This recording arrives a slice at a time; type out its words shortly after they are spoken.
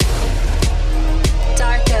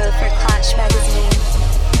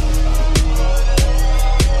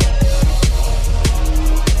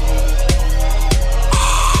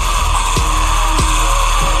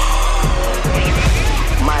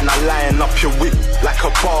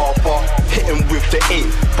barber, hitting with the 8,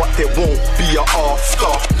 but there won't be a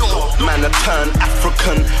after. Man, I turn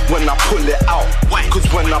African when I pull it out, cause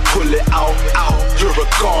when I pull it out, you're a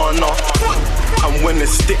goner. And when the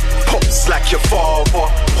stick pops like your father,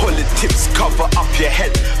 politics cover up your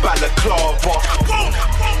head, balaclava.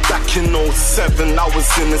 Back in '07, I was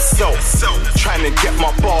in a cell, trying to get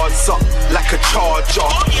my bars up like a charger.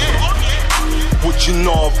 What you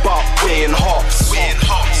know about weighing hearts?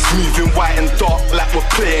 Moving white and dark like we're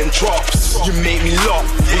playing drops. You make me laugh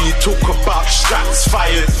when you talk about shots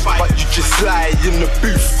fired, but you just lie in the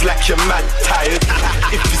booth like you're mad tired.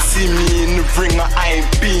 If you see me in the ring, I ain't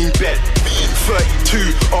being bed.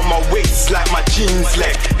 32 on my waist like my jeans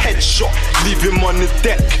leg. Headshot, leave him on the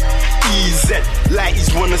deck. EZ,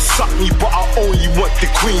 ladies wanna suck me, but I only want the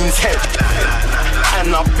queen's head.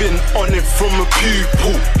 And I've been on it from a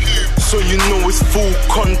pupil, so you know it's full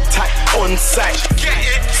contact on site.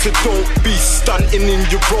 So don't be stunting in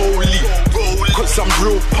your rollie, cause I'm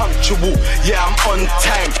real punctual, yeah I'm on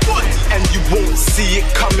time. And you won't see it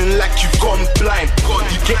coming like you've gone blind.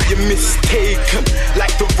 You get your mistaken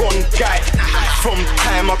like the wrong guy. From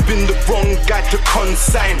time I've been the wrong guy to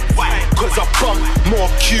consign, cause I bump more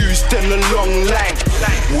queues than a long line.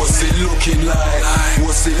 What's it looking like?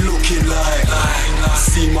 What's it looking like?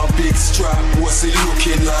 See my big strap, what's it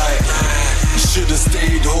looking like? Should've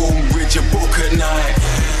stayed home, read your book at night.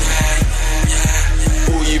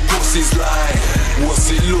 All you pussies lie. What's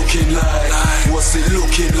it looking like? What's it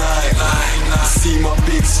looking like? See my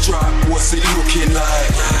big strap, what's it looking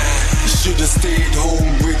like? Should've stayed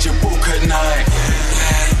home, read your book at night.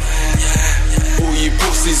 All you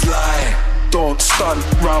pussies lie. Don't stunt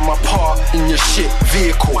round my part in your shit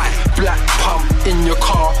vehicle. Black pump in your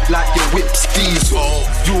car like your whip's diesel.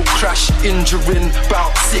 You'll crash injuring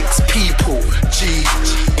about 6 people. G,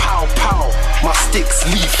 pow pow, my stick's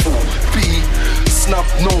lethal. B, snub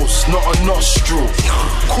nose, not a nostril.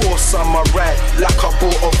 Course I'm a rat like I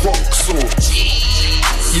bought a Vauxhall.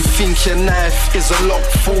 You think your knife is a lock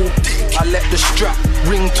fool? I let the strap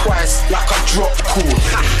ring twice like a drop cool.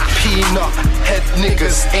 Peanut head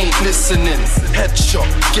niggas ain't listening. Headshot,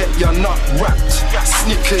 get your nut wrapped,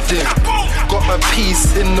 snickered in. Got a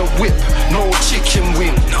piece in the whip, no chicken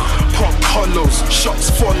wing. Pop hollows, shots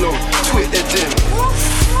follow, twittered in.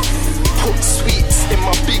 Put sweets in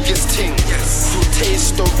my biggest thing. You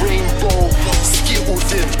taste the rainbow, skittled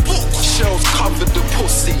in. Shells covered the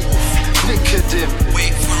pussy, nickered in.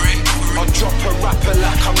 Wait for it. I'll drop a rapper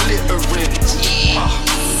like I'm littering.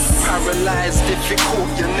 Paralyzed if it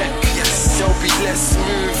caught your neck. There'll be less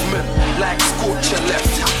movement like Scorcher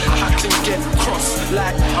left. I can get crossed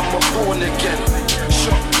like I'm a born again.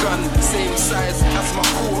 Shotgun, same size as my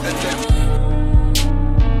quarterdeck.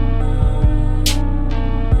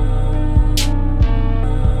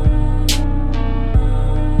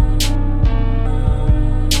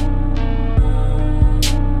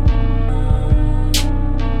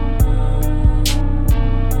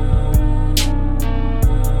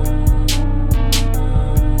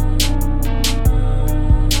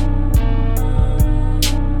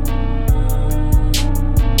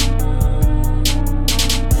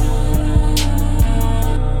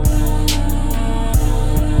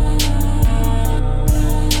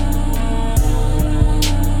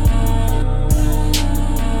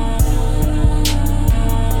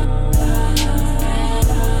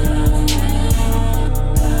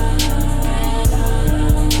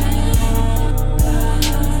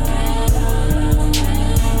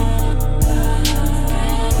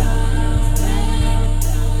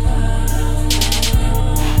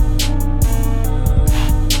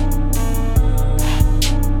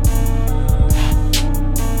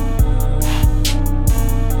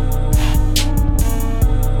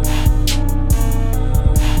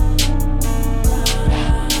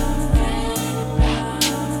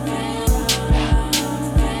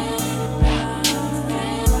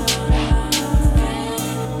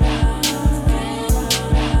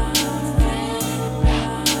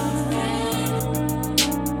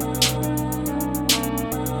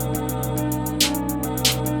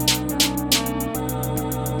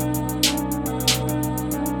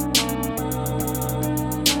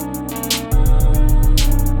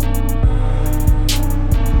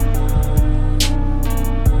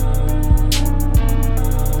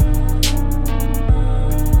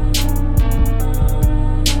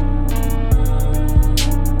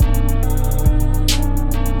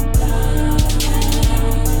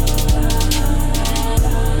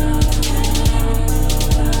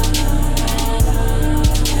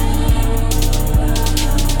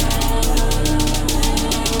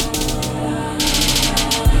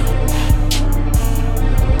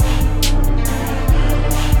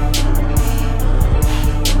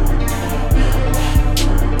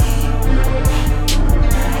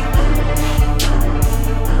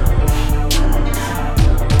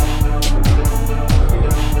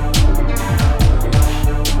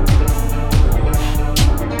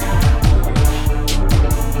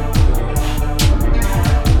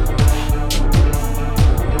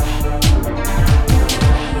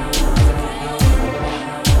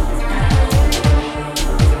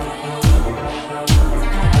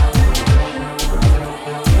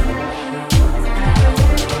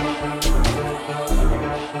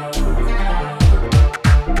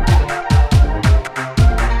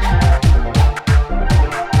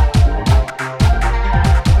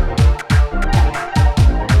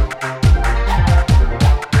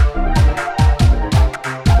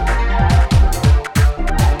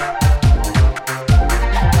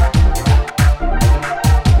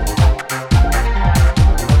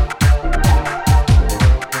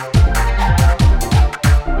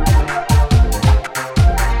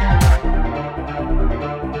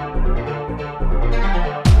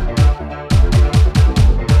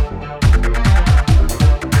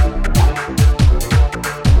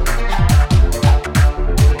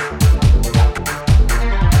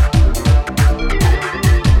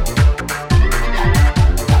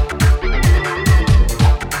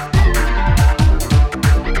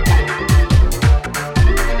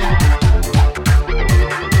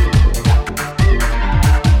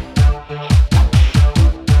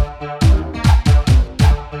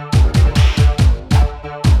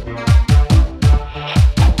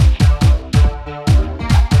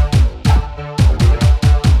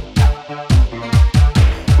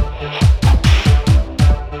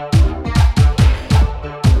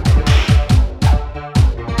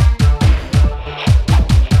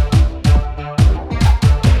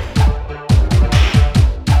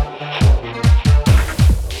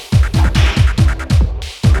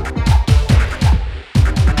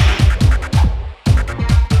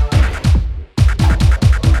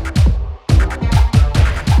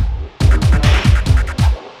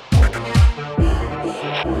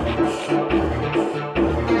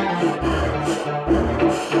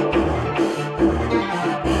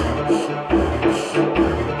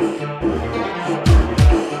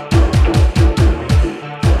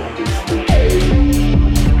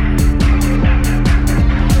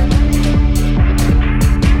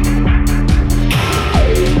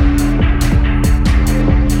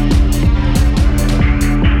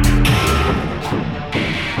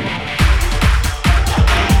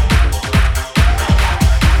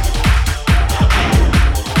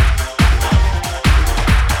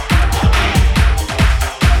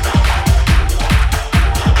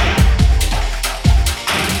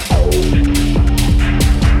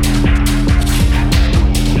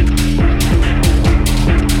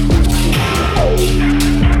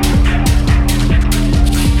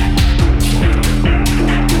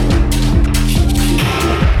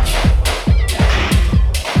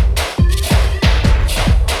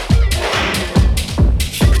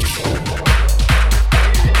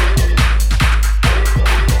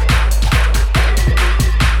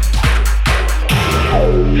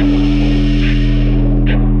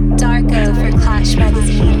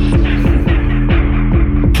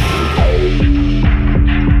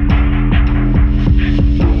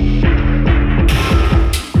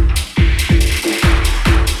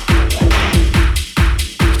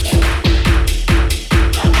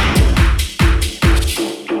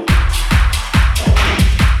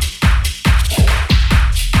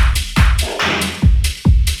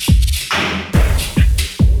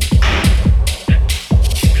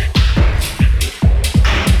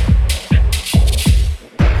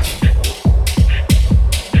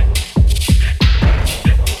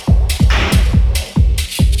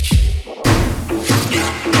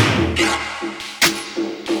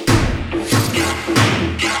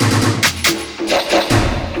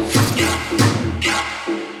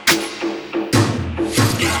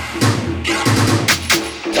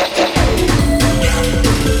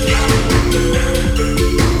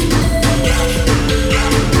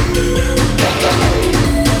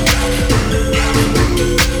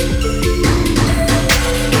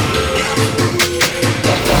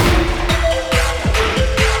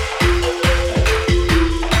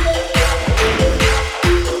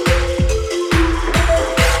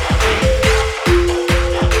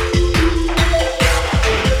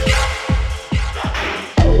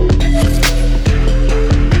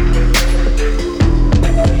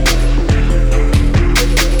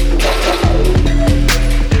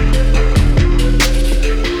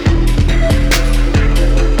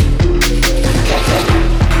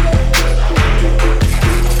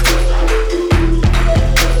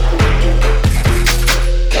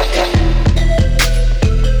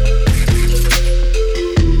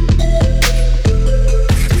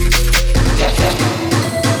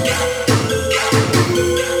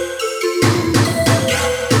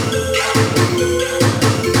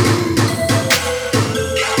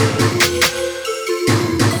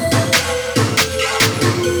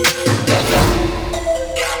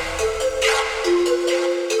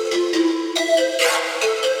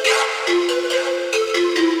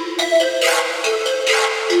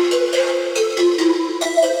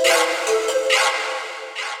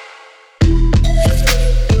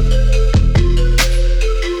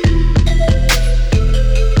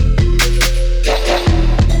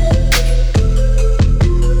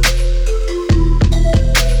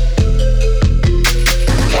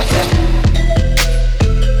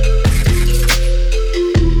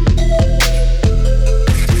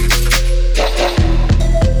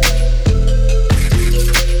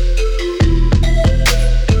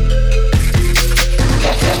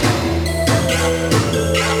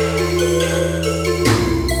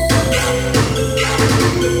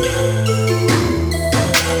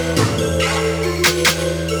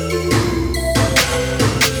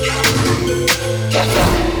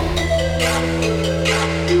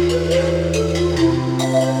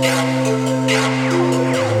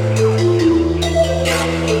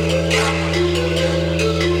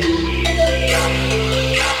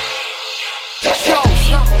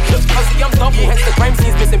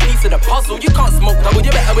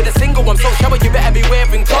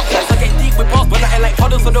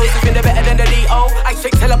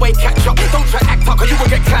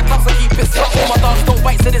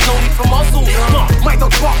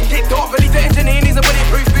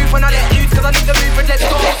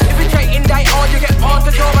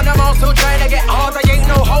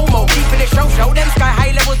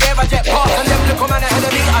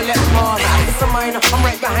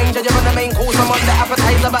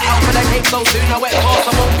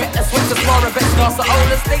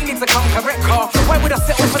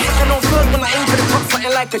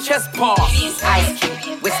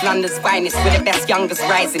 With the best youngest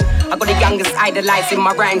rising. I got the youngest idolizing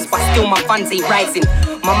my rhymes, but still my funds ain't rising.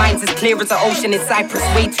 My mind's as clear as the ocean in Cyprus.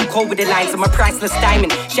 Way too cold with the lines. I'm a priceless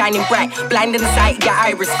diamond, shining bright, blinding the sight of your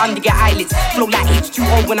iris, under your eyelids. Flow like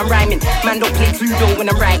H2O when I'm rhyming. Man don't play Cluedo when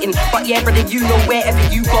I'm writing. But yeah, brother, you know wherever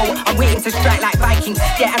you go, I'm waiting to strike like Vikings.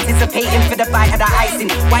 They're anticipating for the bite of the icing.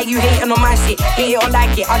 Why you hating on my shit? Hate it or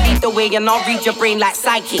like it, I'll lead the way and I'll read your brain like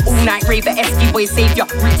psychic. All night rave at Esky boy savior,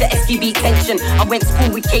 root to SKB tension. I went to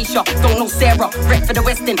school with Keisha, don't know Sarah. Rep for the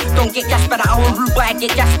Western, don't get gashed by the hour root, but I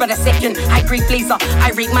get gashed by the second. High grade blazer,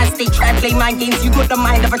 I rate man stay, try and play mind games. You got the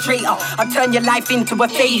mind of a traitor, I'll turn your life into a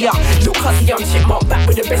failure. Look, cause I'm chipmunk back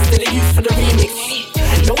with the best of the youth for the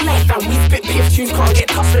remix. No life and we spit piff tunes, can't get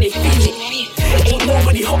tough when they feel it. Ain't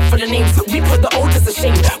nobody hot for the names, we put the oldest to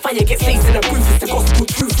shame. Fire gets laced in the booth, it's the gospel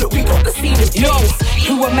truth. Look, we got the scene of yo,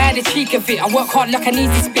 who am I the cheek of it? I work hard like an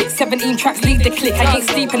easy spit. 17 tracks, lead the click. I ain't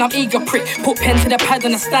sleeping, I'm eager prick. Put pen to the pad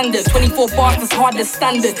on the standard. 24 bars, as hard as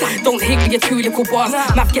standard. Don't hate with your two little bars.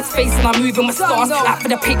 Math gets face and I'm moving with stars. Out for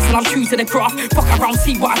the pics and I'm true to the graph. Fuck around,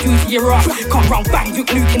 see what I do to your ass. Come round, bang, you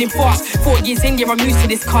nuking him fast. 4 years in, yeah, I'm used to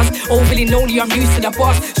this cuz. Overly lonely, I'm used to the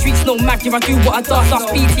bars. Streets no mag, yeah, I do what I does.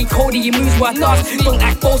 Ask BT, Cody, you moves what I does. Don't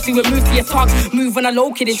act bossy, we move to your tugs. Move when I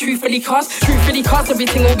low kid, and truthfully cuz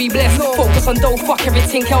everything will be blessed. Focus on dough, fuck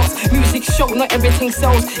everything else. Music show, not everything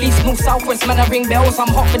sells. East, north, southwest, man, I ring bells. I'm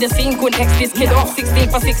hot for the scene, couldn't X this kid off. 16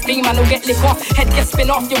 for 16, man, I'll get lick off. Head gets spin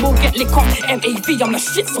off, you will get lick off. MAV, I'm the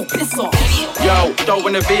shit, so piss off. Yo, don't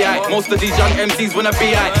wanna VI. Most of these young MCs wanna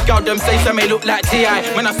BI. Gal them say some may look like TI.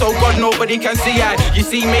 When I saw God, nobody can see I. You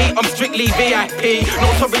see me, I'm strictly VIP.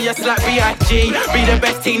 Notorious like B.I.G. Be the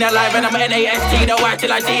best teen alive, and I'm NAST, the Y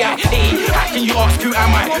till I D.I.E. How can you ask who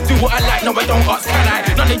am I? Do what I like, no I don't ask can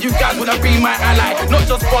I. None of you guys wanna be my ally. Not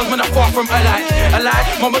just bars when I'm far from ally.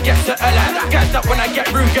 Mama gets to ally. Gassed up when I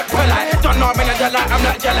get real crew get polite. Don't know I'm in the light, I'm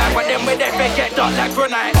not jelly. But then when they get dark like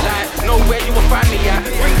granite. Like, nowhere you will find me at.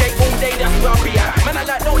 Ring gate all day, that's where I'll be at. Man, I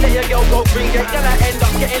like, don't let your girl go ring gate. Then I end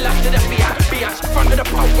up getting lost to the biatch. Front of the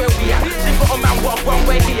pub where we at. She got a man, what one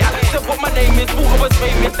way he at. Said what my name is, thought I was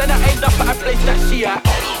famous. Then I end up at a place that she at.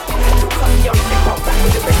 Cause young chick up back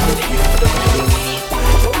with the rest of the youth for the remix.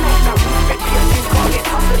 No life now, respect the youth can't get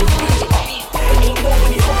tough for the beat. Ain't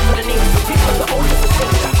nobody hot for the names. We put the oldest of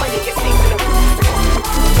things. That's why you get things in the roof. The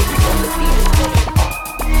we got the scene.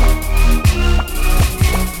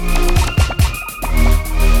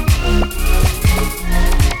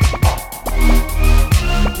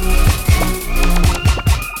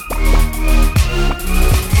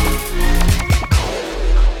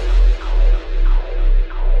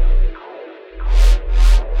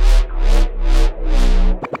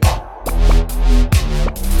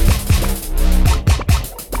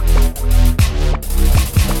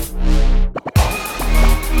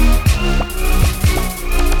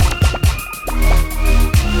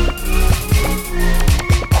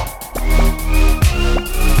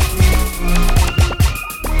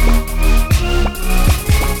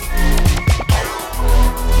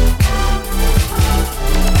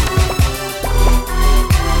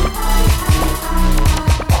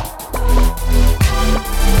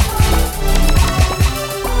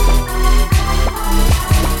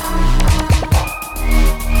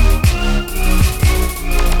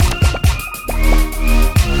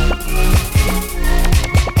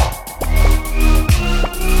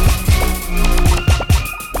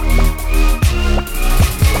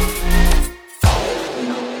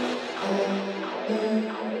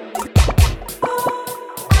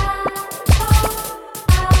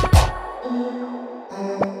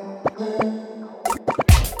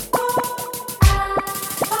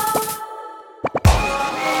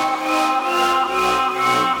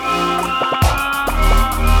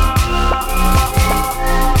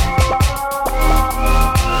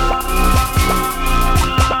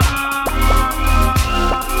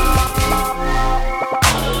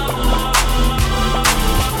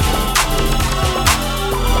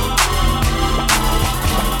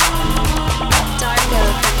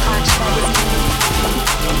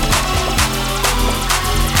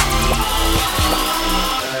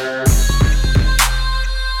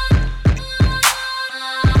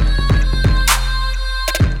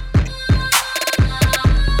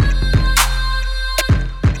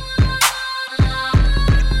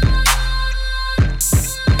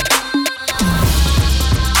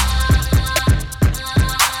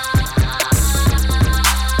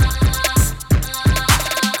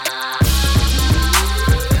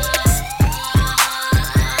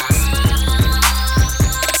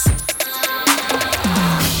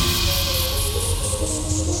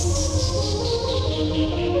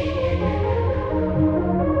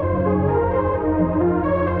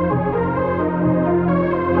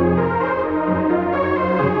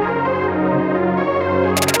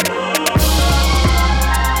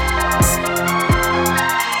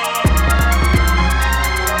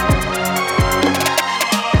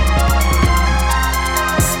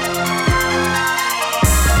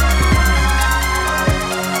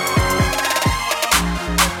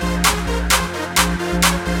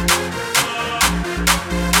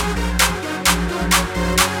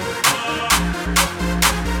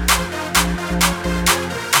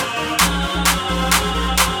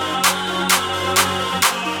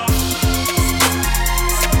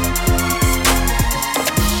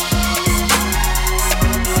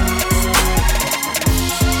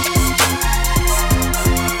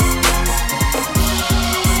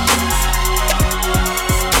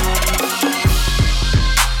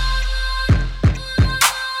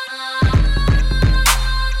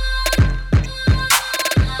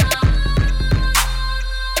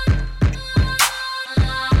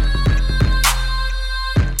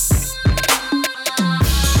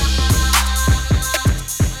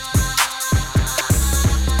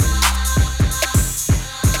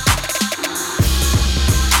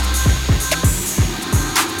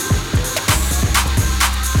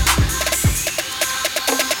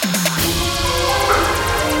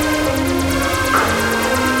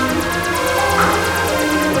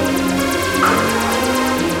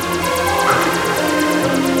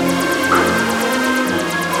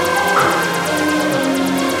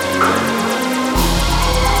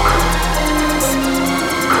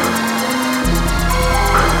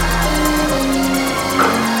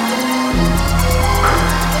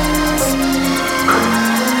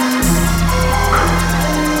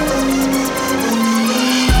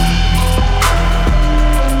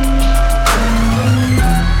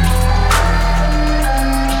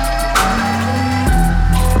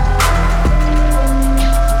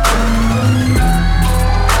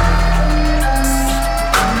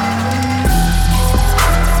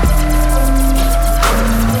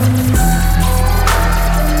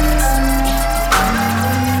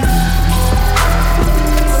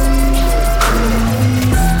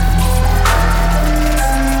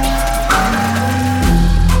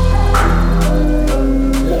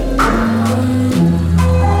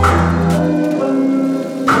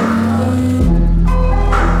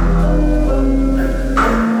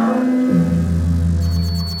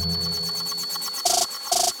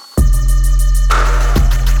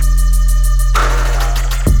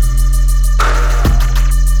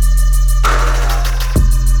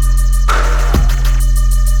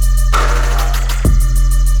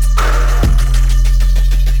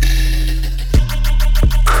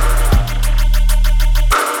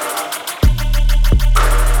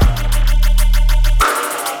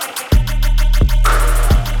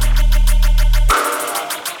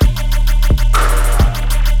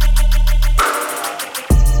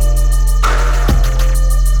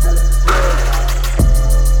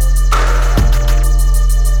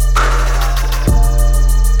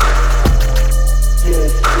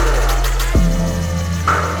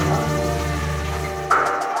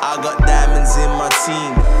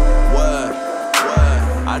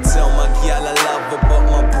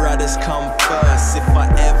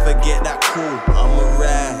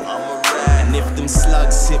 them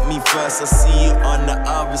slugs hit me first, I'll see you on the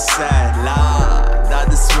other side. Lord, I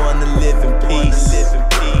just wanna live in peace.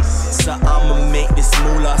 So I'ma make this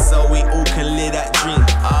moolah so we all can live that dream.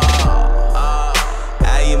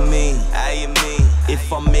 How you mean?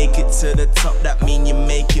 If I make it to the top, that mean you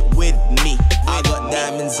make it with me. I got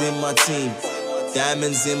diamonds in my team.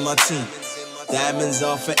 Diamonds in my team. Diamonds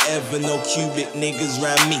are forever, no cubic niggas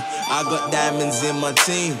round me. I got diamonds in my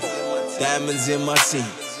team. Diamonds in my team.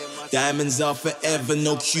 Diamonds are forever,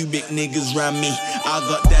 no cubic niggas round me. I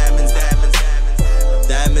got diamonds, diamonds,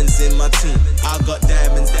 diamonds in my team. I got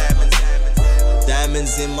diamonds, diamonds,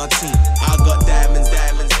 diamonds in my team. I got diamonds,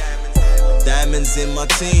 diamonds, diamonds in my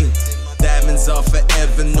team. Diamonds are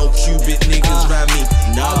forever, no cubic niggas round me.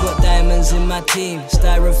 Nah. I got diamonds in my team,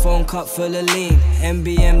 styrofoam cup full of lean.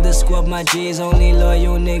 MBM the squad, my G's, only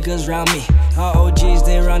loyal niggas round me. Our OGs,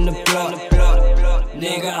 they run the block,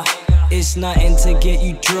 nigga. It's nothing to get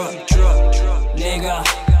you dropped, nigga.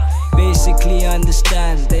 Basically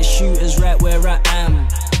understand, there's shooters right where I am.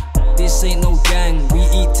 This ain't no gang, we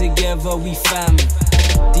eat together, we fam.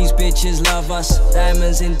 These bitches love us,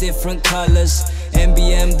 diamonds in different colors.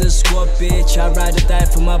 MBM the squad, bitch, I ride or die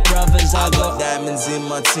for my brothers. I got diamonds in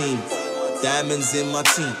my team, diamonds in my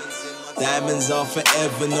team. Diamonds are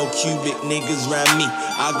forever, no cubic niggas round me.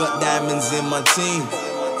 I got diamonds in my team,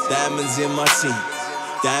 diamonds in my team.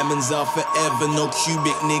 Diamonds are forever, no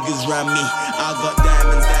cubic niggas round me. I got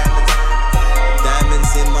diamonds, diamonds,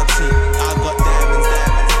 diamonds in my team. I got diamonds,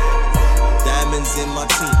 diamonds, diamonds in my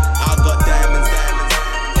team. I got diamonds, diamonds,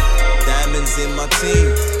 diamonds in my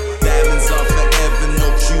team. Diamonds are forever, no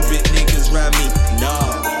cubic niggas round me.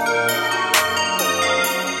 Nah.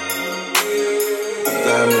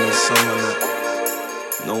 Diamond is someone that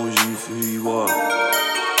knows you for who you are,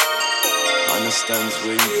 understands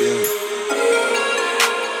where you've been,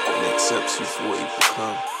 and accepts you for what you've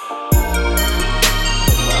become.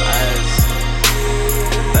 In my eyes,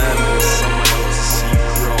 the diamond is someone that wants to see you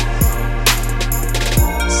grow,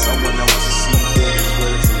 someone that wants to see you dead as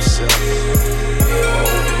well as himself.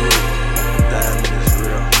 Diamond is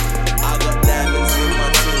real. I got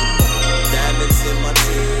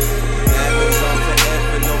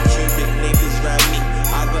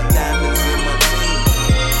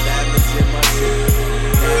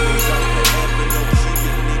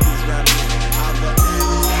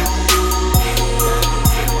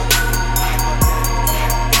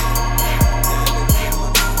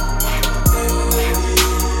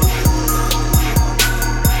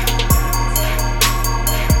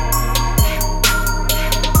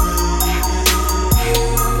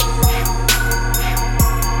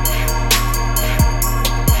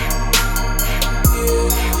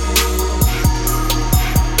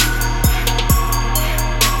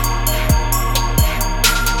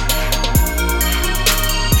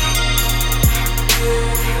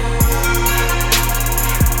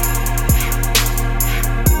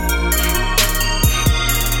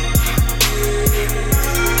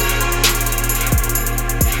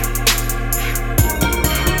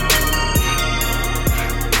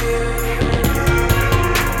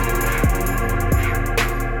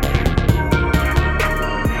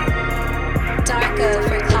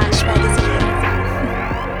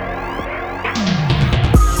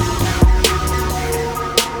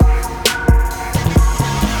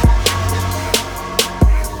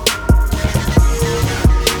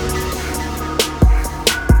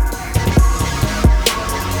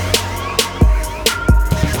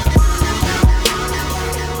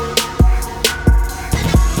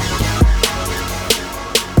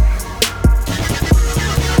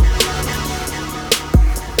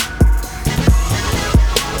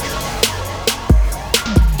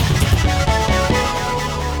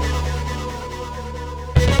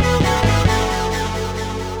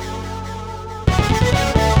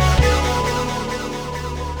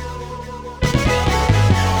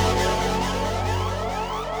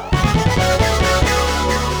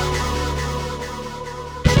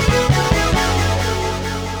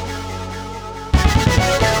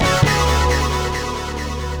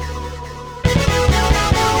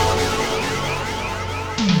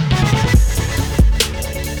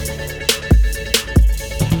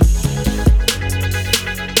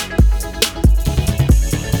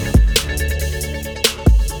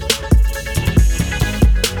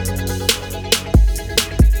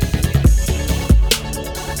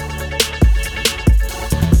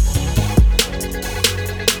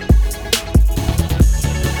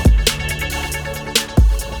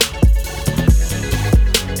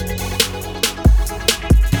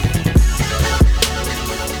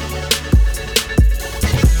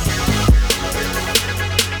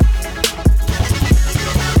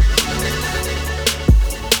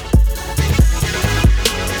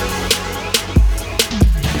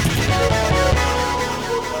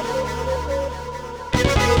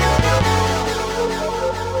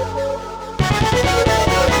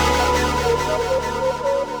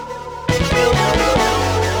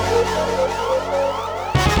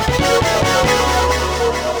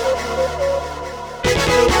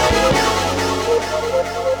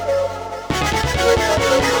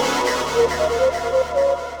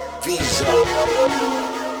Visa.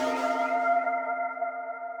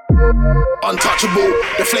 Untouchable,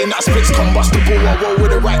 the flame that spits combustible. I roll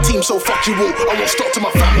with the right team, so fuck you all. I won't stop till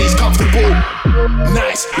my family's comfortable.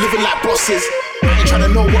 Nice, living like bosses. I ain't tryna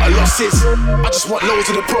know what a loss is. I just want loads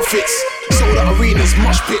of the profits. Sold out arenas,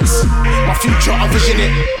 mosh pits. My future, I vision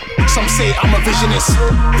it. Some say I'm a visionist.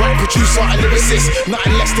 Right producer and lyricist.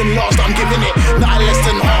 Nothing less than large that I'm giving it. Nothing less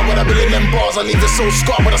than hard when I build in them bars. I leave the soul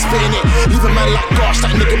scarred when I spit in it. Leave a man like gosh,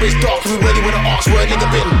 that nigga is dark. Cause we ready when I ask where a nigga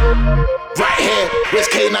been. Right here, where's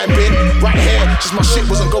K9 been? Right here, just my shit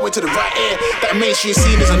wasn't going to the right ear. That mainstream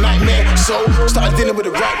scene is a nightmare. So, started dealing with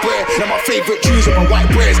the right bread. Now my favourite tunes are my white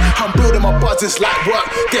breads. I'm building my buzz, it's like work.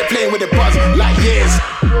 They're playing with the buzz like years.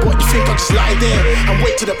 What you think I'll just lie there and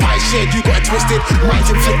wait till the pie shared? You got it twisted, mine's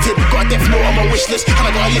inflicted. Got a death note on my wish list, and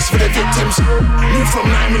I got a list for the victims. Move from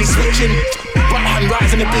 9 really switching. Right hand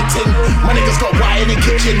rising the big thing. My niggas got wire in the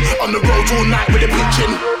kitchen. On the road all night with the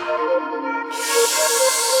pitching.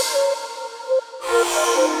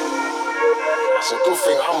 It's a good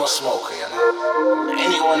thing I'm a smoker, you know.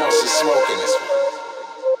 Anyone else is smoking this one.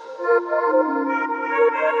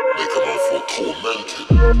 Make them all feel tormented.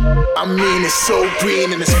 I mean, it's so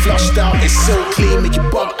green and it's flushed out, it's so clean, make you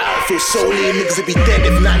bug out, feel so lean. Niggas would be dead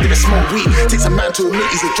if not didn't smoke weed. Takes a man to admit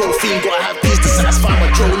he's a Joe fiend. Gotta have peace to satisfy my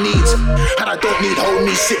Joe needs. And I don't need hold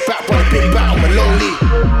me, sit back by the big bat, I'm lonely.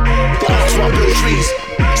 They ask why I blow trees,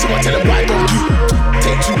 so I tell them why don't you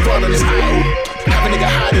take 2 blood on this idol. Have a nigga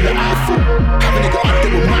hide in the Eiffel. Have a nigga up there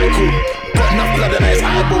with Michael. Got enough blood in his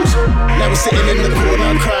eyeballs. Never sitting in the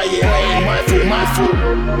corner crying. I ain't my fault.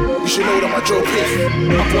 You should know that my Joe piff.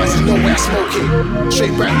 My boys is nowhere smoking.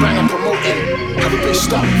 Straight bang I'm promoting. Have a bitch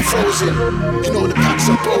stop frozen. You know the packs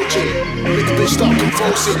are bulging. Make a bitch start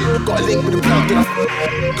convulsing. Got a link with the plug, then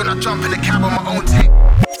I'm gonna jump in the cab on my own tape.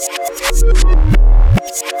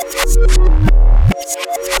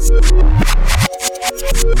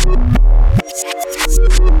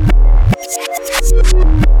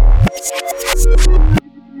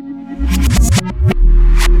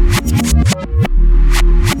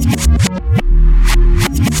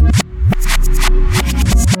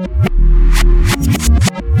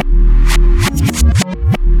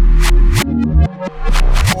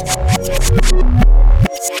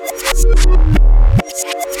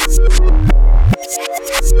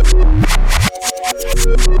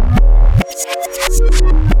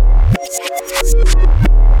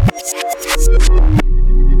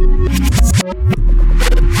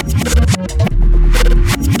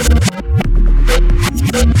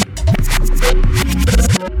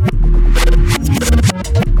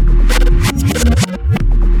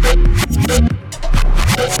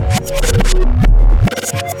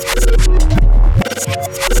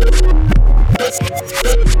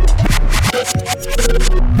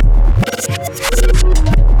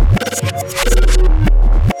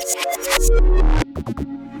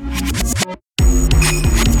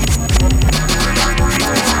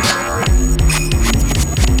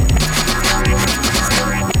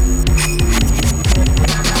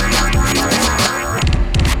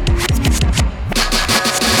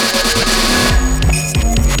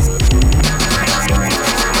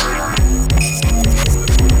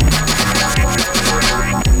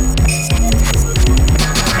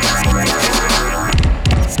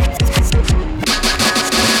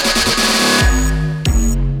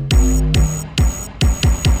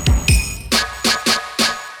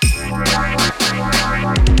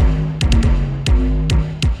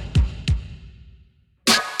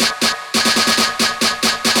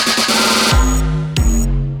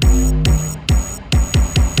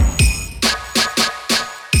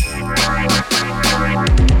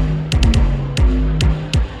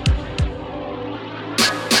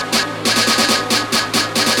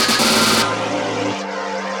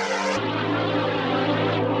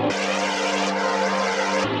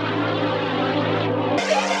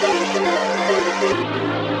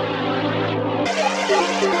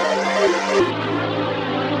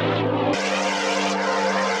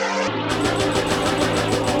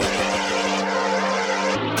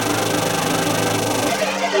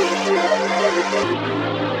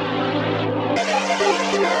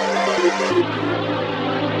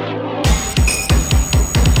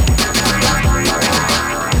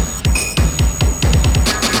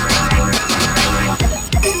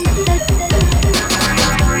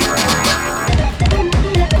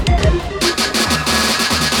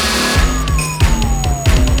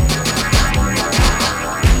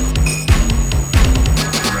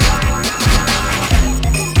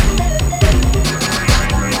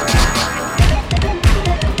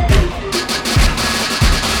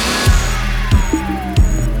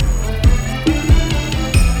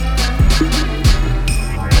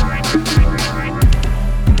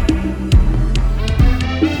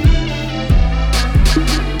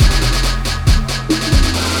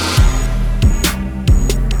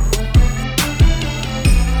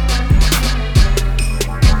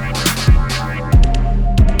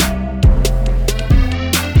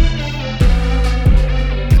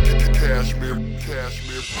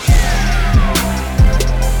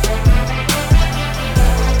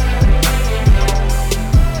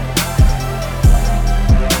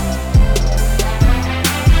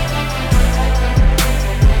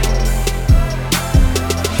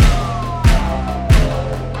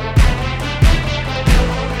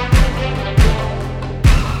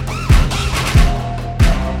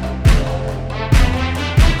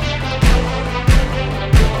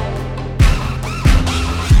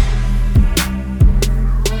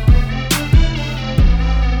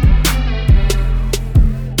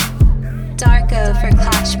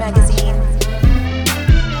 Touch Magazine.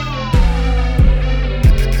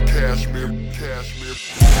 Cashmere.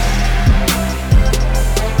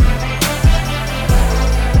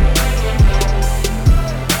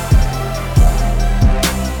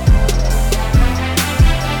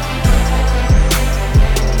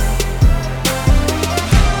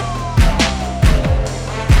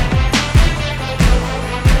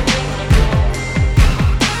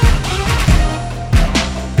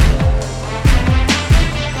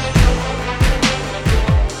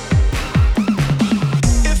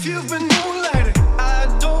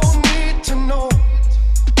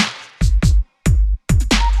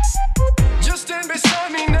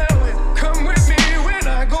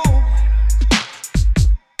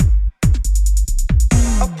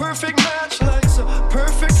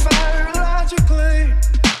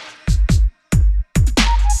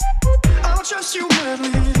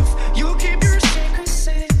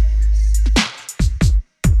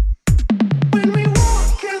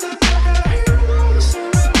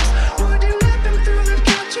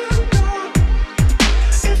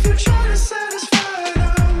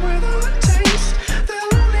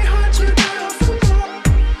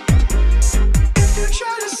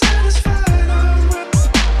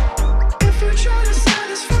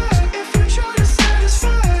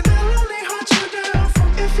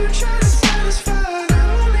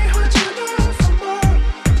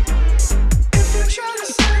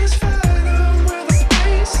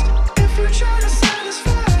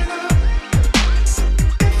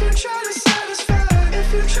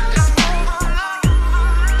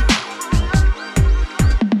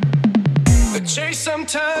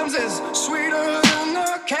 Sometimes is sweeter than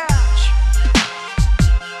the cat.